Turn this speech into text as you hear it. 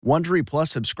Wondery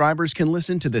Plus subscribers can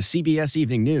listen to the CBS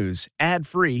Evening News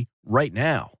ad-free right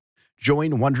now.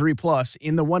 Join Wondery Plus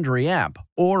in the Wondery app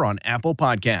or on Apple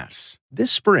Podcasts.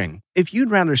 This spring, if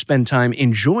you'd rather spend time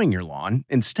enjoying your lawn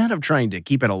instead of trying to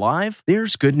keep it alive,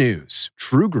 there's good news.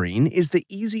 TruGreen is the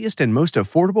easiest and most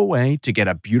affordable way to get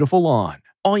a beautiful lawn.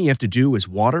 All you have to do is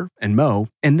water and mow,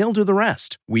 and they'll do the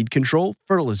rest. Weed control,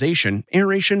 fertilization,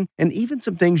 aeration, and even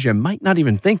some things you might not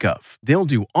even think of. They'll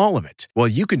do all of it, while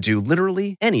you can do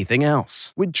literally anything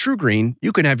else. With TruGreen,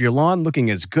 you can have your lawn looking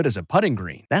as good as a putting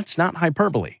green. That's not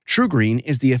hyperbole. TruGreen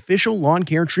is the official lawn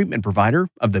care treatment provider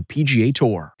of the PGA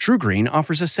Tour. TruGreen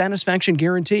offers a satisfaction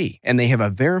guarantee, and they have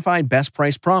a verified best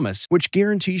price promise, which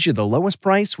guarantees you the lowest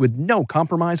price with no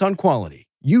compromise on quality.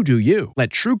 You do you. Let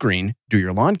TruGreen do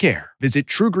your lawn care. Visit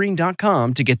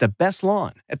TruGreen.com to get the best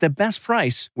lawn at the best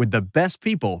price with the best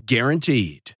people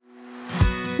guaranteed.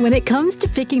 When it comes to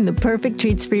picking the perfect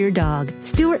treats for your dog,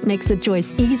 Stewart makes the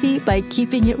choice easy by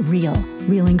keeping it real.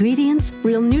 Real ingredients,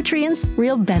 real nutrients,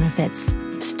 real benefits.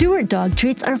 Stewart dog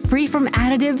treats are free from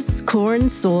additives, corn,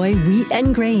 soy, wheat,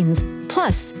 and grains.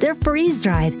 Plus, they're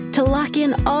freeze-dried to lock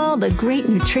in all the great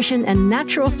nutrition and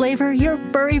natural flavor your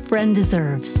furry friend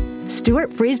deserves.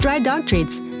 Stewart freeze-dried dog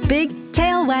treats. Big,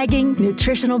 tail-wagging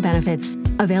nutritional benefits.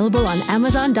 Available on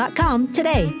Amazon.com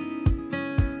today.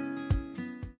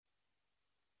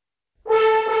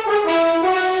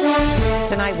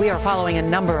 Tonight, we are following a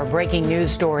number of breaking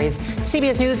news stories.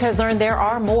 CBS News has learned there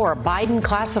are more Biden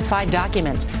classified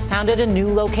documents found at a new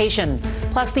location.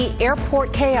 Plus, the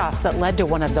airport chaos that led to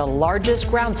one of the largest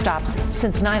ground stops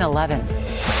since 9/11.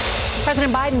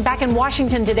 President Biden back in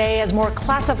Washington today as more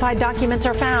classified documents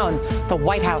are found. The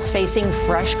White House facing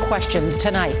fresh questions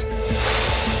tonight.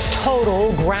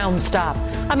 Total ground stop.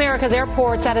 America's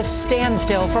airports at a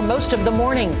standstill for most of the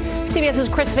morning. CBS's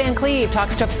Chris Van Cleve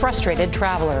talks to frustrated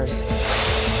travelers.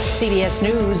 CBS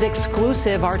News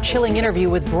exclusive, our chilling interview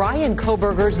with Brian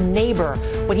Kohberger's neighbor,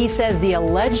 what he says the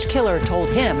alleged killer told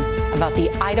him about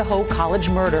the Idaho college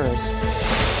murders.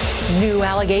 New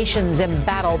allegations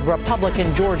embattled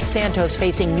Republican George Santos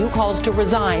facing new calls to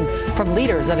resign from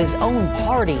leaders of his own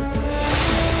party.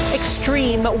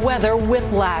 Extreme weather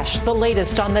whiplash, the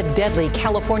latest on the deadly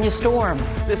California storm.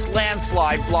 This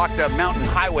landslide blocked a mountain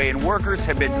highway and workers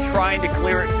have been trying to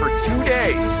clear it for 2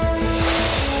 days.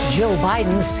 Jill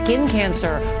Biden's skin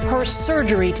cancer, her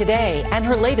surgery today, and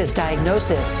her latest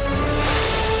diagnosis.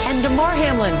 And Damar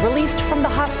Hamlin released from the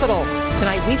hospital.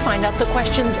 Tonight, we find out the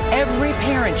questions every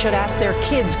parent should ask their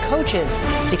kids' coaches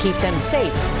to keep them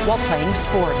safe while playing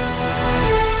sports.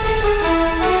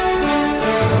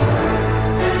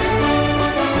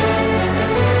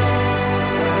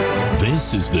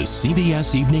 This is the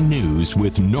CBS Evening News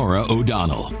with Norah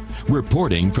O'Donnell,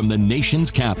 reporting from the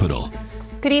nation's capital.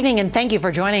 Good evening, and thank you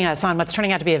for joining us on what's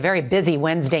turning out to be a very busy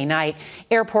Wednesday night.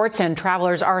 Airports and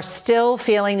travelers are still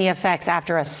feeling the effects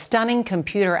after a stunning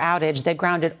computer outage that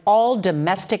grounded all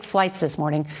domestic flights this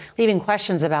morning, leaving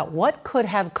questions about what could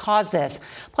have caused this.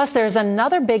 Plus, there's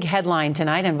another big headline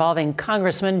tonight involving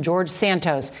Congressman George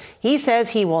Santos. He says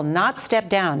he will not step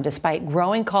down despite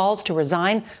growing calls to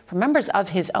resign from members of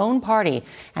his own party.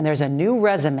 And there's a new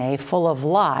resume full of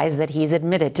lies that he's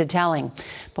admitted to telling.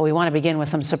 But we want to begin with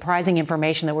some surprising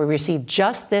information that we received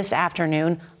just this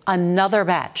afternoon. Another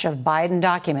batch of Biden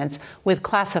documents with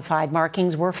classified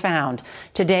markings were found.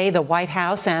 Today, the White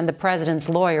House and the president's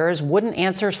lawyers wouldn't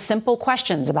answer simple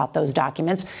questions about those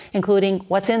documents, including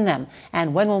what's in them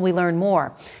and when will we learn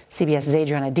more. CBS's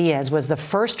Adriana Diaz was the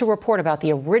first to report about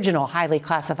the original highly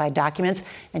classified documents,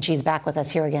 and she's back with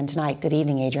us here again tonight. Good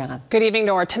evening, Adriana. Good evening,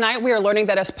 Nora. Tonight, we are learning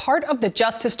that as part of the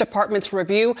Justice Department's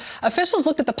review, officials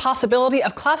looked at the possibility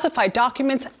of classified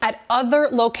documents at other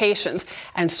locations,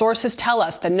 and sources tell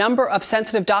us the number of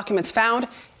sensitive documents found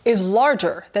is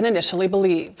larger than initially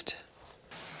believed.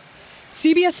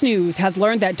 CBS News has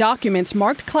learned that documents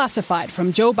marked classified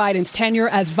from Joe Biden's tenure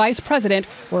as vice president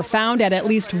were found at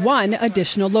least one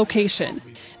additional location.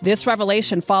 This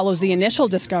revelation follows the initial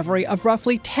discovery of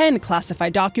roughly 10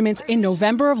 classified documents in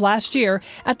November of last year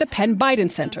at the Penn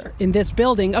Biden Center in this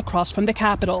building across from the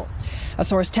Capitol. A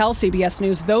source tells CBS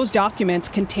News those documents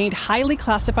contained highly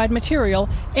classified material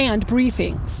and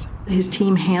briefings. His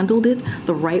team handled it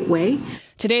the right way.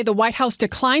 Today, the White House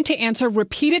declined to answer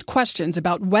repeated questions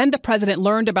about when the president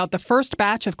learned about the first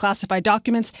batch of classified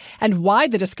documents and why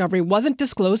the discovery wasn't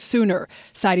disclosed sooner,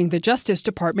 citing the Justice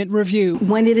Department review.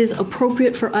 When it is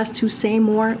appropriate for us to say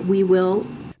more, we will.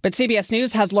 But CBS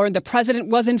News has learned the president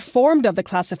was informed of the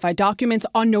classified documents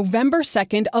on November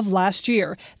 2nd of last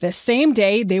year, the same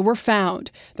day they were found.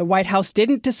 The White House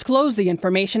didn't disclose the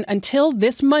information until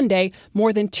this Monday,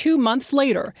 more than 2 months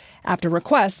later, after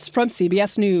requests from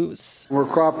CBS News. We're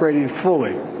cooperating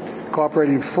fully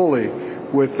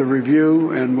with the review,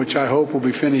 and which I hope will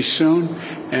be finished soon,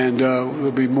 and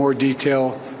there'll be more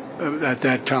detail at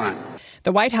that time.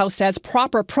 The White House says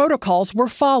proper protocols were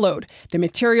followed. The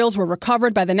materials were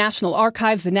recovered by the National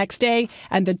Archives the next day,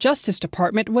 and the Justice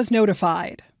Department was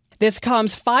notified. This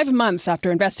comes 5 months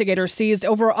after investigators seized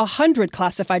over 100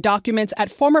 classified documents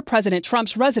at former President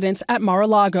Trump's residence at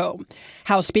Mar-a-Lago.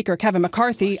 House Speaker Kevin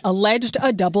McCarthy alleged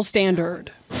a double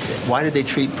standard. Why did they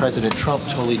treat President Trump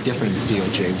totally different as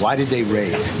DOJ? Why did they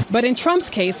raid? But in Trump's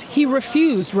case, he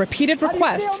refused repeated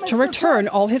requests to return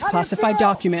all his classified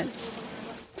documents.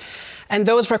 And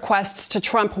those requests to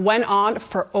Trump went on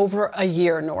for over a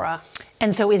year, Nora.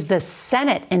 And so is the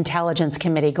Senate Intelligence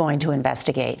Committee going to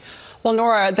investigate? Well,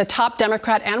 Nora, the top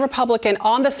Democrat and Republican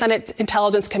on the Senate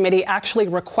Intelligence Committee actually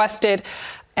requested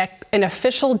an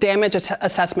official damage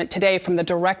assessment today from the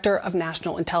Director of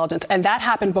National Intelligence. And that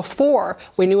happened before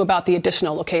we knew about the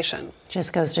additional location.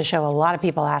 Just goes to show a lot of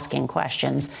people asking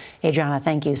questions. Adriana,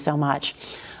 thank you so much.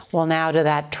 Well, now to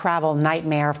that travel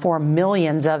nightmare for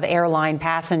millions of airline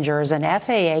passengers. An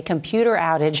FAA computer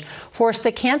outage forced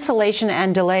the cancellation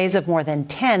and delays of more than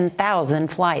 10,000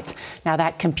 flights. Now,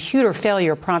 that computer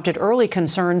failure prompted early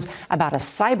concerns about a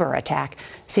cyber attack.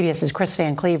 CBS's Chris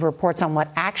Van Cleve reports on what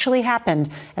actually happened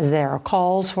as there are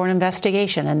calls for an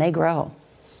investigation, and they grow.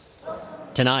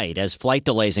 Tonight, as flight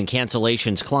delays and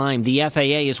cancellations climb, the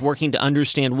FAA is working to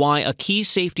understand why a key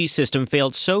safety system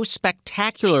failed so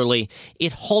spectacularly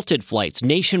it halted flights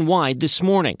nationwide this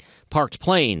morning, parked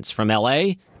planes from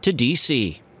L.A. to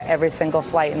D.C. Every single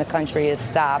flight in the country is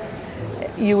stopped.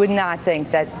 You would not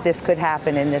think that this could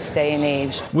happen in this day and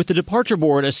age. With the departure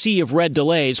board a sea of red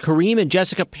delays, Kareem and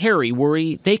Jessica Perry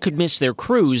worry they could miss their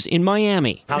cruise in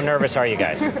Miami. How nervous are you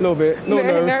guys? A little bit. A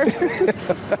little nervous.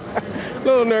 A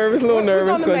little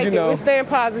nervous because, you know. We're staying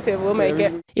positive. We'll make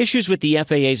it. Issues with the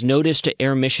FAA's Notice to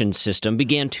Air Mission system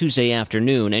began Tuesday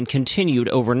afternoon and continued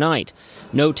overnight.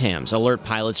 NOTAMs alert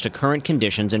pilots to current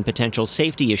conditions and potential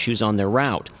safety issues on their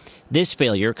route. This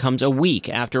failure comes a week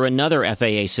after another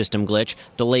FAA system glitch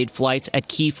delayed flights at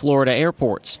key Florida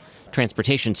airports.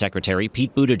 Transportation Secretary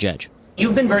Pete Buttigieg.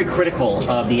 You've been very critical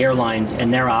of the airlines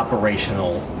and their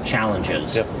operational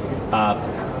challenges. Yep.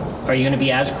 Are you going to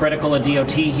be as critical of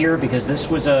DOT here? Because this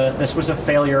was a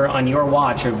failure on your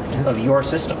watch of your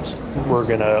systems. We're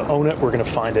going to own it, we're going to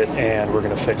find it, and we're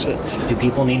going to fix it. Do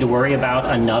people need to worry about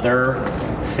another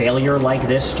failure like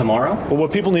this tomorrow? Well,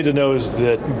 what people need to know is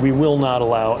that we will not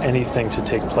allow anything to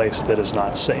take place that is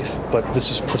not safe. But this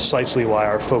is precisely why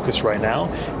our focus right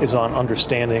now is on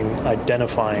understanding,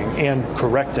 identifying, and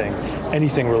correcting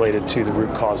anything related to the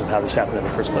root cause and how this happened in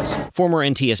the first place. Former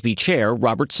NTSB Chair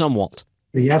Robert Sumwalt.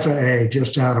 The FAA,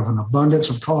 just out of an abundance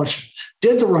of caution,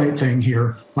 did the right thing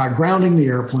here by grounding the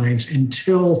airplanes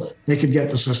until they could get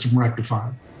the system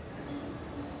rectified.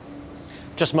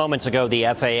 Just moments ago, the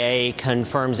FAA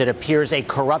confirms it appears a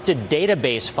corrupted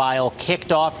database file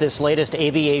kicked off this latest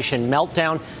aviation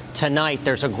meltdown. Tonight,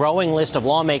 there's a growing list of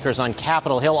lawmakers on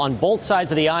Capitol Hill on both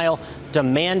sides of the aisle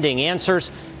demanding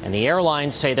answers. And the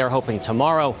airlines say they're hoping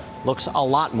tomorrow looks a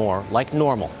lot more like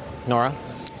normal. Nora?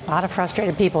 A lot of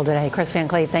frustrated people today. Chris Van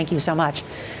Cleve, thank you so much.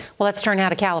 Well, let's turn now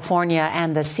to California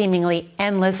and the seemingly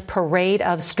endless parade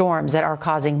of storms that are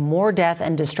causing more death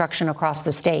and destruction across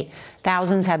the state.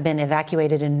 Thousands have been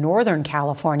evacuated in Northern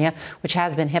California, which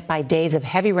has been hit by days of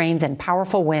heavy rains and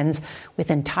powerful winds,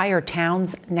 with entire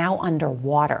towns now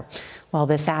underwater. Well,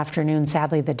 this afternoon,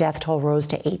 sadly, the death toll rose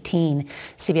to 18.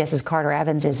 CBS's Carter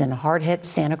Evans is in hard-hit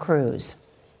Santa Cruz.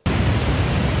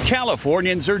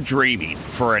 Californians are dreaming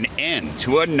for an end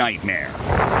to a nightmare.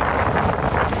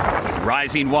 With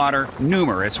rising water,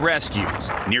 numerous rescues.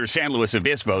 Near San Luis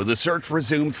Obispo, the search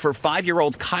resumed for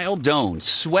 5-year-old Kyle Doan,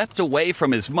 swept away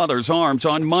from his mother's arms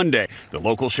on Monday. The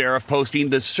local sheriff posting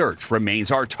the search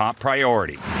remains our top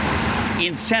priority.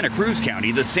 In Santa Cruz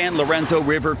County, the San Lorenzo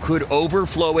River could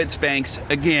overflow its banks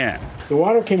again. The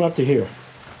water came up to here.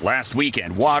 Last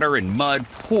weekend, water and mud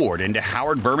poured into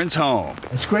Howard Berman's home.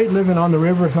 It's great living on the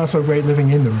river. It's not so great living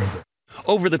in the river.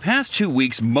 Over the past 2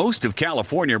 weeks, most of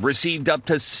California received up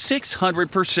to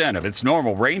 600% of its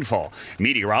normal rainfall.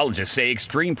 Meteorologists say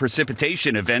extreme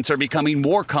precipitation events are becoming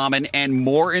more common and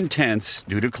more intense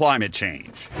due to climate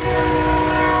change.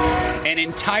 An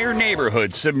entire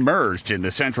neighborhood submerged in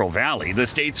the Central Valley, the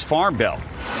state's farm belt.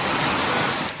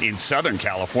 In Southern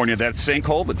California, that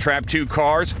sinkhole that trapped 2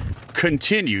 cars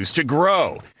continues to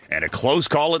grow. And a close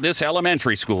call at this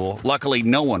elementary school. Luckily,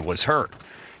 no one was hurt.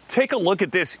 Take a look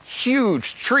at this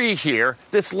huge tree here.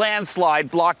 This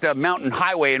landslide blocked a mountain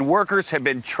highway, and workers have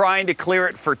been trying to clear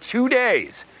it for 2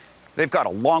 days. They've got a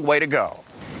long way to go.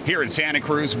 Here in Santa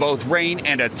Cruz, both rain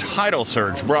and a tidal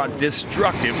surge brought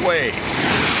destructive waves.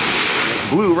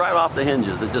 Blew right off the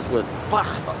hinges. It just went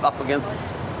up against,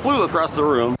 flew across the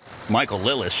room. Michael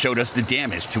Lillis showed us the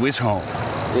damage to his home.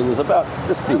 It was about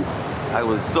this deep. I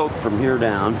was soaked from here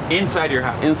down. Inside your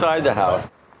house? Inside the house.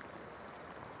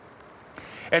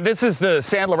 And this is the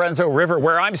San Lorenzo River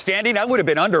where I'm standing. I would have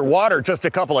been underwater just a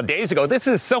couple of days ago. This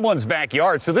is someone's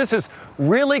backyard, so this is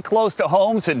really close to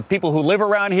homes, and people who live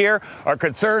around here are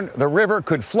concerned the river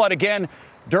could flood again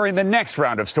during the next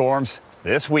round of storms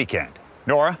this weekend.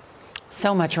 Nora?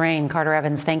 So much rain. Carter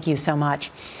Evans, thank you so much.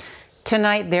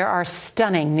 Tonight, there are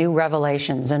stunning new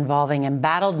revelations involving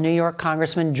embattled New York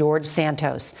Congressman George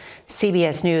Santos.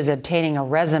 CBS News obtaining a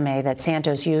resume that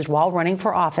Santos used while running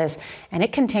for office, and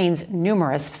it contains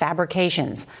numerous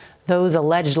fabrications. Those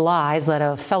alleged lies led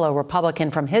a fellow Republican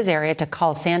from his area to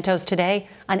call Santos today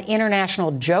an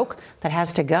international joke that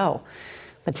has to go.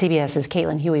 But CBS's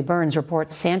Caitlin Huey-Burns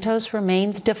reports Santos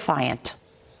remains defiant.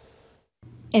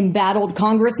 Embattled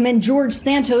Congressman George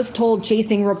Santos told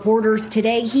Chasing reporters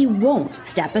today he won't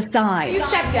step aside. You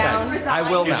step down. I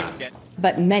will not.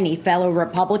 But many fellow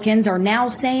Republicans are now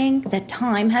saying the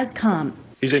time has come.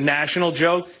 He's a national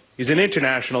joke. He's an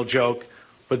international joke.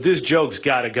 But this joke's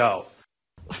got to go.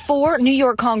 4 New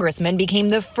York congressmen became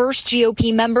the first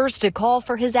GOP members to call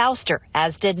for his ouster,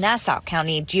 as did Nassau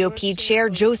County GOP Chair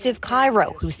Joseph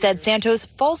Cairo, who said Santos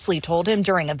falsely told him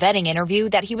during a vetting interview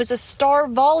that he was a star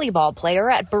volleyball player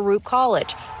at Baruch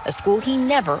College, a school he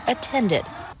never attended.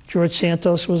 George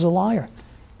Santos was a liar.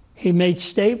 He made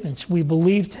statements. We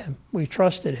believed him. We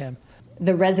trusted him.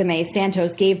 The resume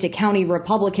Santos gave to county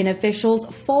Republican officials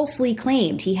falsely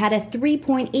claimed he had a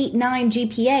 3.89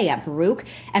 GPA at Baruch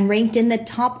and ranked in the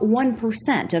top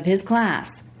 1% of his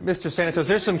class. Mr. Santos,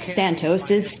 there's some... Santos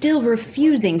is still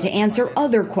refusing to answer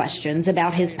other questions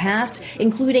about his past,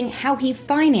 including how he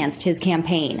financed his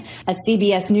campaign. A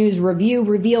CBS News review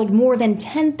revealed more than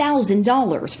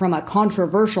 $10,000 from a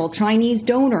controversial Chinese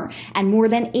donor and more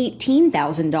than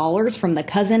 $18,000 from the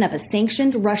cousin of a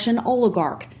sanctioned Russian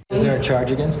oligarch. Is there a charge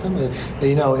against him?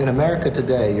 You know, in America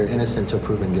today, you're innocent until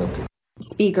proven guilty.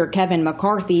 Speaker Kevin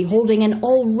McCarthy, holding an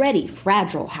already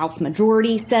fragile House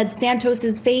majority, said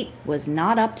Santos's fate was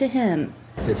not up to him.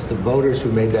 It's the voters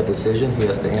who made that decision. He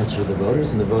has to answer to the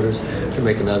voters, and the voters can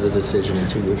make another decision in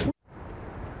 2 years.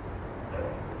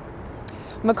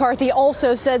 McCarthy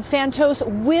also said Santos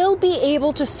will be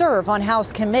able to serve on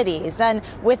House committees. And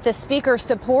with the Speaker's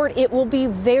support, it will be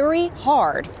very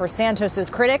hard for Santos's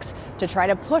critics to try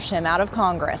to push him out of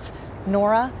Congress.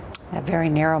 Nora? A very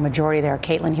narrow majority there.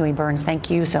 Caitlin Huey-Burns, thank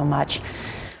you so much.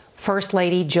 First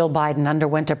Lady Jill Biden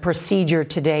underwent a procedure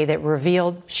today that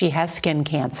revealed she has skin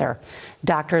cancer.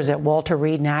 Doctors at Walter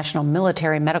Reed National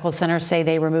Military Medical Center say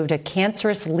they removed a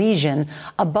cancerous lesion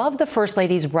above the First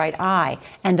Lady's right eye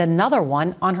and another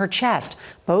one on her chest.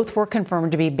 Both were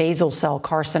confirmed to be basal cell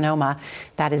carcinoma.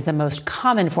 That is the most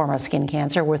common form of skin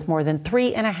cancer, with more than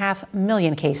 3.5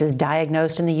 million cases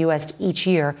diagnosed in the U.S. each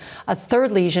year. A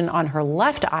third lesion on her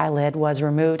left eyelid was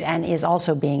removed and is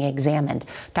also being examined.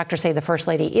 Doctors say the First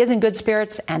Lady is in good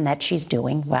spirits and that she's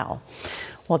doing well.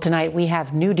 Well, tonight we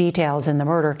have new details in the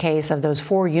murder case of those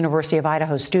 4 University of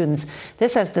Idaho students.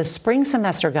 This as the spring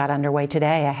semester got underway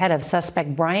today ahead of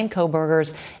suspect Bryan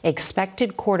Kohberger's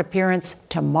expected court appearance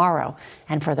tomorrow.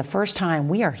 And for the first time,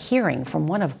 we are hearing from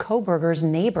one of Kohberger's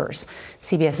neighbors.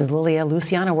 CBS's Lilia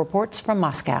Luciano reports from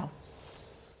Moscow.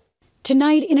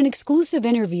 Tonight, in an exclusive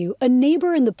interview, a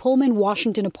neighbor in the Pullman,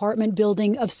 Washington apartment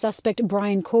building of suspect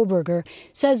Bryan Kohberger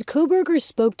says Kohberger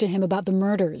spoke to him about the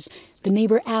murders. The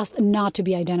neighbor asked not to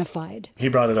be identified. He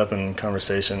brought it up in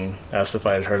conversation, asked if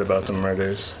I had heard about the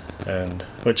murders, and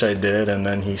which I did, and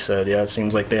then he said, yeah, it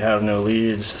seems like they have no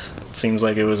leads. It seems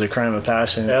like it was a crime of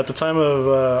passion. At the time of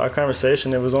our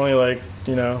conversation, it was only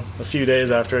a few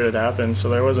days after it had happened, so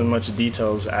there wasn't much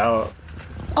details out.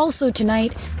 Also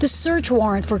tonight, the search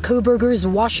warrant for Kohberger's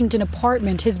Washington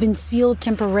apartment has been sealed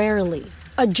temporarily.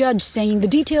 A judge saying the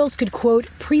details could, quote,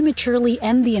 prematurely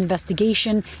end the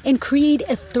investigation and create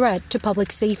a threat to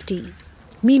public safety.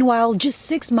 Meanwhile, just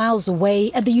 6 miles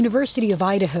away at the University of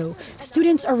Idaho,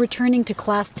 students are returning to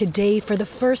class today for the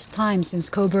first time since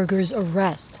Kohberger's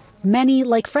arrest. Many,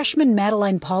 like freshman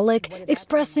Madeline Pollock,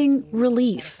 expressing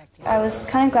relief. I was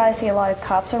kind of glad to see a lot of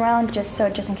cops around, just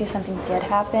in case something did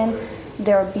happen,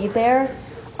 they'll be there.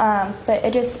 But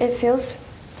it feels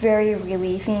very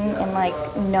relieving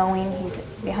and knowing he's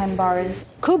behind bars.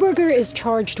 Kohberger is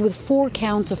charged with 4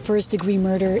 counts of first-degree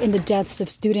murder in the deaths of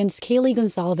students Kaylee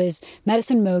Gonzalez,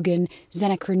 Madison Mogen,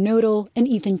 Xana Kernodle, and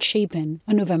Ethan Chapin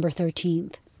on November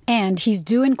 13th. And he's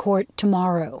due in court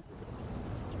tomorrow.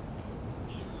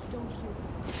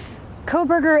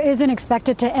 Kohberger isn't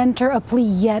expected to enter a plea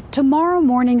yet. Tomorrow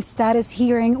morning's status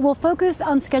hearing will focus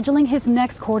on scheduling his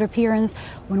next court appearance,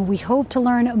 when we hope to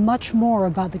learn much more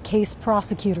about the case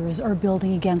prosecutors are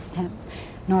building against him.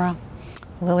 Nora.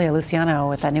 Lilia Luciano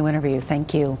with that new interview.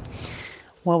 Thank you.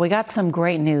 Well, we got some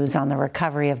great news on the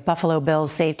recovery of Buffalo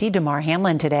Bills safety Damar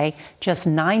Hamlin today. Just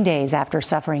 9 days after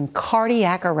suffering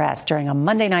cardiac arrest during a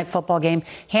Monday Night Football game,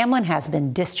 Hamlin has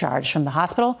been discharged from the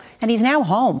hospital, and he's now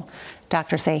home.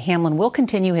 Doctors say Hamlin will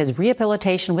continue his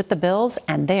rehabilitation with the Bills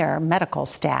and their medical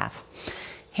staff.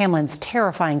 Hamlin's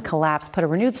terrifying collapse put a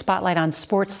renewed spotlight on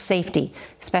sports safety,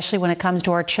 especially when it comes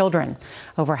to our children.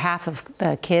 Over half of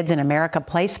the kids in America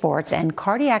play sports, and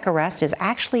cardiac arrest is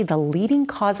actually the leading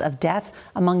cause of death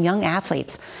among young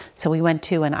athletes. So we went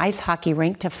to an ice hockey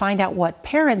rink to find out what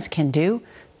parents can do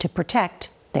to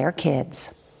protect their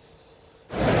kids.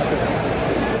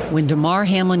 When Damar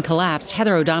Hamlin collapsed,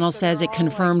 Heather O'Donnell says it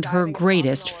confirmed her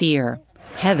greatest fear.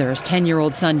 Heather's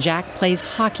 10-year-old son Jack plays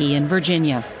hockey in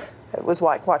Virginia. It was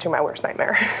like watching my worst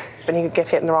nightmare. And you could get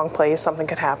hit in the wrong place, something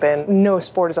could happen. No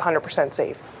sport is 100%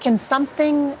 safe. Can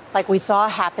something like we saw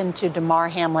happen to Damar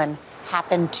Hamlin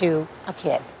happen to a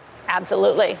kid?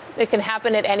 Absolutely. It can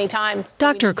happen at any time.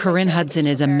 Dr. Corinne Hudson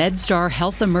is a MedStar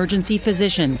health emergency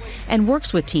physician and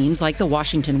works with teams like the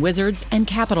Washington Wizards and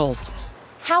Capitals.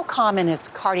 How common is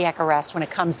cardiac arrest when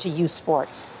it comes to youth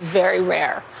sports? Very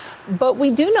rare. But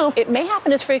we do know it may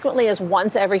happen as frequently as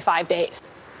once every 5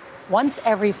 days. Once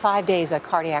every 5 days, a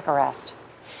cardiac arrest.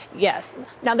 Yes.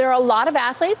 Now, there are a lot of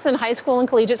athletes in high school and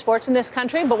collegiate sports in this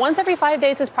country, but once every 5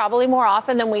 days is probably more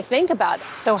often than we think about.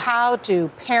 So how do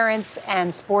parents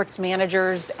and sports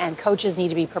managers and coaches need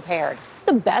to be prepared?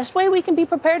 The best way we can be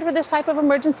prepared for this type of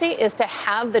emergency is to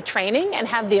have the training and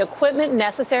have the equipment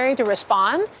necessary to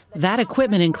respond. That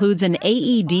equipment includes an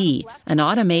AED, an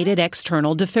automated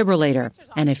external defibrillator,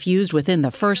 and if used within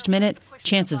the first minute,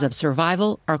 chances of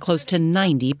survival are close to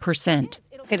 90%.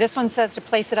 Okay, this one says to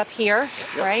place it up here,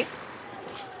 right?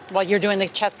 While you're doing the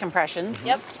chest compressions.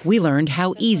 Yep. We learned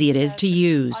how easy it is to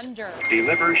use.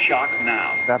 Deliver shock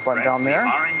now. That button down there.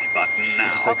 The orange button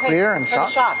now. Just say clear and shock.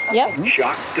 Okay. Yep.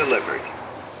 Shock delivered.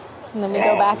 And then we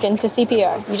go back into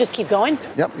CPR. You just keep going?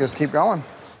 Yep, just keep going.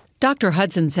 Dr.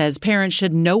 Hudson says parents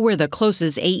should know where the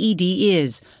closest AED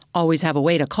is, always have a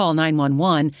way to call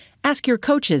 911, ask your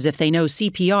coaches if they know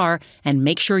CPR, and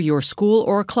make sure your school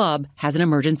or club has an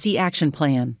emergency action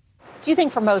plan. Do you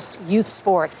think for most youth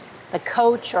sports, the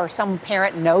coach or some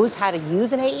parent knows how to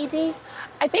use an AED?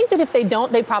 I think that if they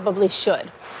don't, they probably should.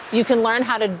 You can learn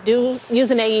how to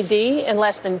use an AED in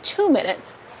less than 2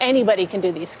 minutes. Anybody can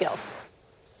do these skills.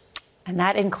 And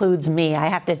that includes me. I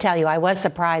have to tell you, I was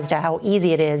surprised at how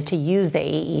easy it is to use the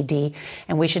AED.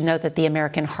 And we should note that the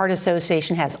American Heart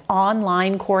Association has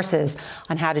online courses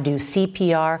on how to do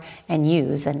CPR and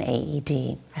use an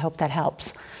AED. I hope that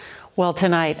helps. Well,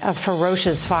 tonight, a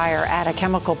ferocious fire at a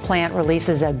chemical plant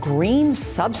releases a green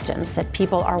substance that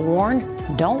people are warned,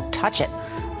 don't touch it.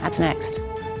 That's next.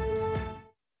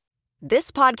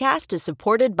 This podcast is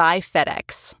supported by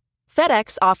FedEx.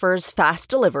 FedEx offers fast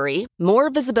delivery, more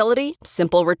visibility,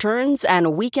 simple returns,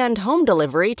 and weekend home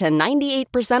delivery to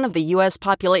 98% of the U.S.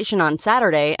 population on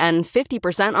Saturday and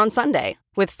 50% on Sunday.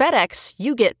 With FedEx,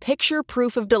 you get picture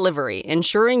proof of delivery,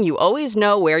 ensuring you always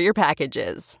know where your package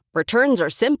is. Returns are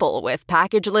simple with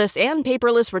packageless and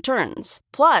paperless returns.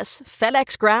 Plus,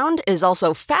 FedEx Ground is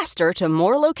also faster to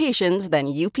more locations than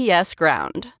UPS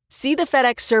Ground. See the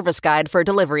FedEx service guide for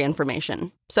delivery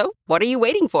information. So, what are you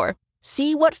waiting for?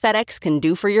 See what FedEx can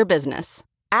do for your business.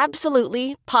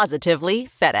 Absolutely, positively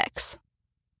FedEx.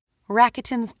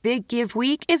 Rakuten's Big Give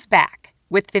Week is back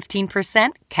with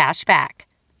 15% cash back.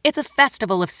 It's a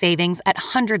festival of savings at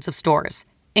hundreds of stores,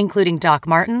 including Doc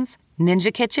Martens,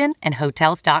 Ninja Kitchen, and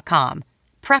Hotels.com.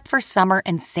 Prep for summer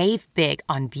and save big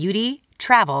on beauty,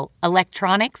 travel,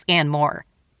 electronics, and more.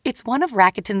 It's one of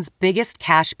Rakuten's biggest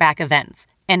cash back events,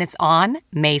 and it's on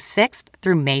May 6th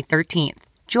through May 13th.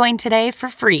 Join today for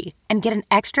free and get an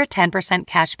extra 10%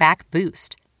 cash back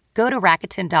boost. Go to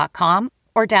Rakuten.com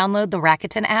or download the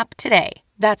Rakuten app today.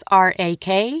 That's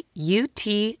Rakuten.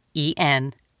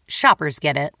 Shoppers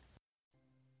get it.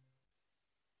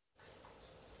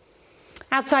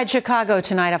 Outside Chicago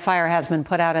tonight, a fire has been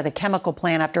put out at a chemical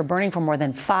plant after burning for more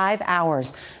than 5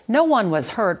 hours. No one was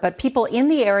hurt, but people in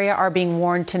the area are being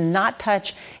warned to not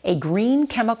touch a green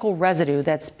chemical residue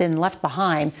that's been left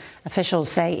behind. Officials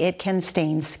say it can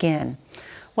stain skin.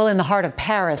 Well, in the heart of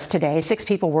Paris today, 6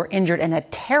 people were injured in a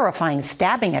terrifying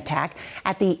stabbing attack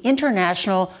at the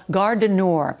International Gare du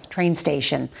Nord train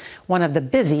station, one of the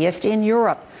busiest in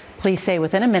Europe. Police say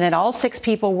within a minute, all 6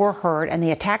 people were hurt and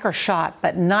the attacker shot,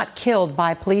 but not killed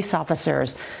by police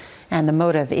officers. And the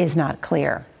motive is not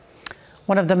clear.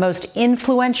 One of the most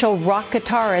influential rock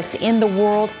guitarists in the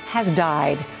world has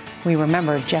died. We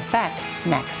remember Jeff Beck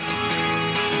next.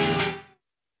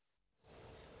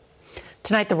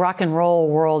 Tonight, the rock and roll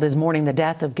world is mourning the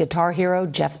death of guitar hero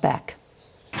Jeff Beck.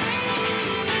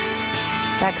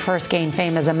 Beck first gained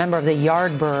fame as a member of the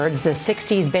Yardbirds, the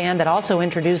 60s band that also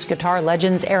introduced guitar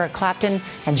legends Eric Clapton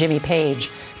and Jimmy Page.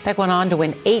 Beck went on to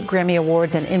win 8 Grammy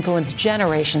Awards and influence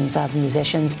generations of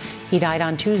musicians. He died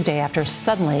on Tuesday after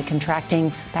suddenly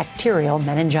contracting bacterial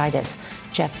meningitis.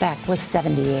 Jeff Beck was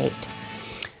 78.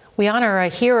 We honor a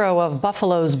hero of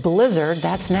Buffalo's blizzard.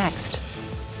 That's next.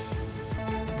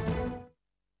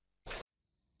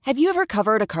 Have you ever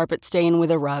covered a carpet stain with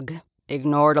a rug?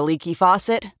 Ignored a leaky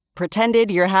faucet? Pretended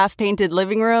your half-painted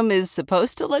living room is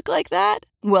supposed to look like that?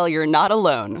 Well, you're not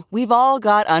alone. We've all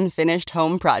got unfinished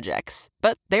home projects.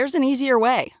 But there's an easier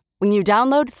way. When you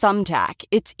download Thumbtack,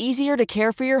 it's easier to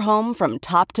care for your home from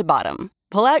top to bottom.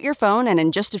 Pull out your phone and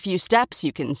in just a few steps,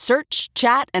 you can search,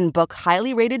 chat, and book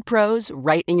highly rated pros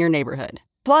right in your neighborhood.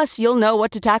 Plus, you'll know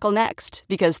what to tackle next,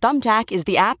 because Thumbtack is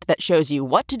the app that shows you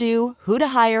what to do, who to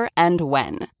hire, and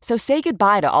when. So say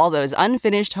goodbye to all those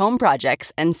unfinished home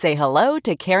projects and say hello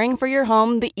to caring for your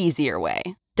home the easier way.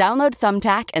 Download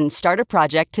Thumbtack and start a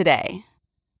project today.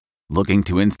 Looking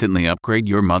to instantly upgrade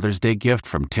your Mother's Day gift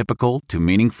from typical to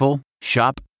meaningful?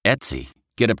 Shop Etsy.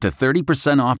 Get up to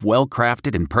 30% off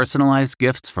well-crafted and personalized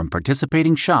gifts from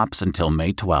participating shops until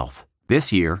May 12th.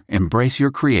 This year, embrace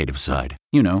your creative side.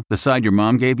 You know, the side your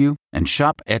mom gave you. And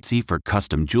shop Etsy for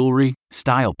custom jewelry,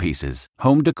 style pieces,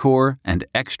 home decor, and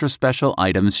extra special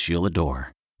items she'll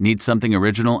adore. Need something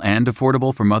original and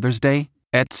affordable for Mother's Day?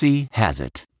 Etsy has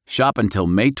it. Shop until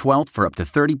May 12th for up to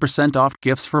 30% off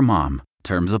gifts for mom.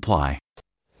 Terms apply.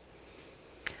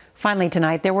 Finally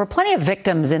tonight, there were plenty of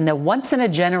victims in the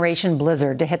once-in-a-generation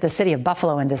blizzard to hit the city of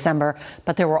Buffalo in December,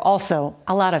 but there were also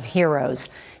a lot of heroes.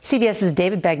 CBS's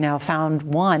David Begnaud found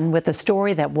one with a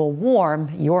story that will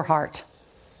warm your heart.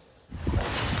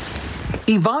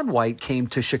 Yvonne White came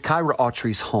to Shakira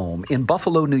Autry's home in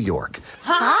Buffalo, New York.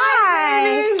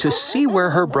 Hi! To see where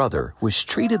her brother was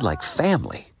treated like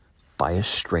family by a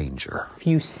stranger.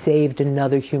 You saved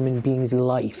another human being's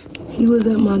life. He was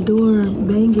at my door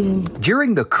banging.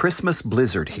 During the Christmas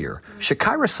blizzard here,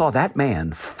 Shakira saw that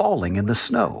man falling in the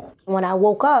snow. When I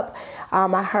woke up,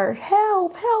 I heard,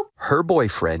 help, help. Her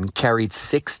boyfriend carried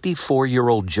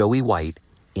 64-year-old Joey White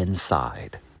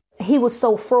inside. He was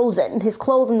so frozen. His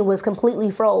clothing was completely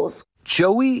froze.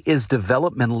 Joey is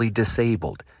developmentally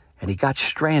disabled, and he got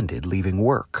stranded leaving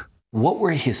work. What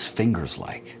were his fingers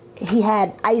like? He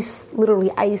had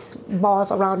literally ice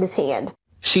balls around his hand.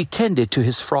 She tended to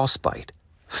his frostbite,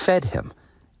 fed him,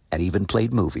 and even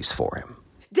played movies for him.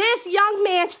 This young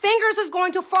man's fingers is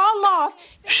going to fall off.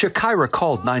 Shakira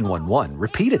called 911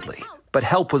 repeatedly, but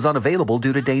help was unavailable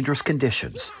due to dangerous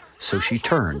conditions. So she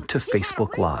turned to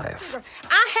Facebook Live.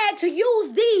 I had to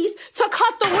use these to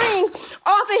cut the ring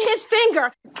off of his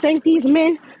finger. Thank these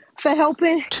men for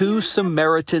helping. 2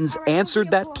 Samaritans answered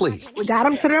that plea. We got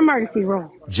him to the emergency room.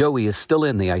 Joey is still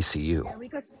in the ICU.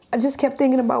 I just kept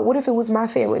thinking about what if it was my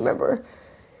family member?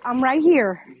 I'm right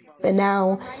here. And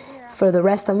now, for the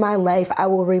rest of my life, I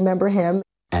will remember him.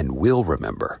 And will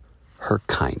remember her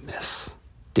kindness.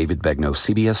 David Begnaud,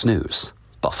 CBS News,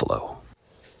 Buffalo.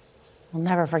 We'll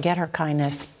never forget her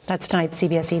kindness. That's tonight's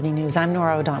CBS Evening News. I'm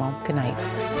Norah O'Donnell. Good night.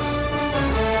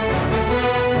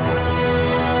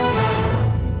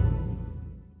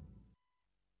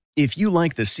 If you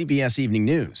like the CBS Evening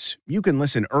News, you can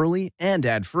listen early and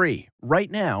ad-free right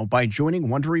now by joining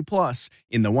Wondery Plus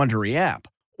in the Wondery app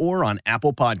or on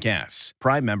Apple Podcasts.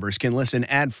 Prime members can listen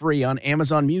ad-free on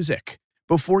Amazon Music.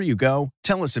 Before you go,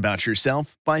 tell us about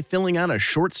yourself by filling out a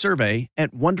short survey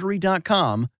at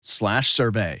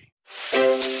Wondery.com/survey.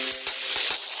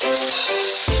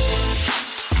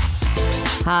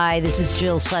 Hi, this is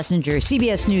Jill Schlesinger,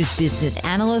 CBS News business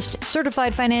analyst,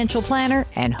 certified financial planner,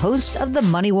 and host of the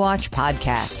Money Watch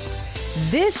podcast.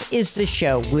 This is the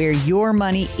show where your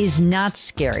money is not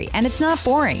scary and it's not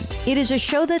boring. It is a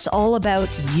show that's all about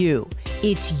you.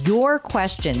 It's your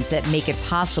questions that make it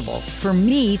possible for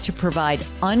me to provide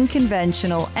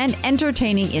unconventional and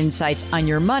entertaining insights on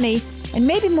your money, and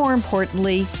maybe more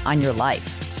importantly, on your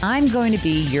life. I'm going to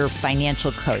be your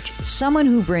financial coach, someone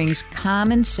who brings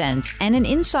common sense and an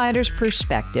insider's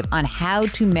perspective on how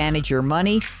to manage your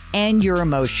money and your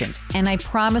emotions. And I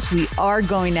promise we are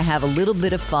going to have a little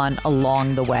bit of fun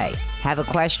along the way. Have a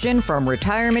question from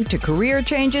retirement to career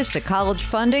changes to college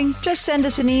funding? Just send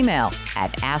us an email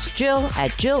at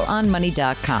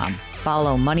askjill@jillonmoney.com.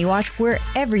 Follow Money Watch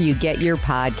wherever you get your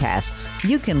podcasts.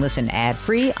 You can listen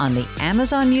ad-free on the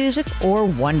Amazon Music or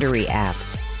Wondery app.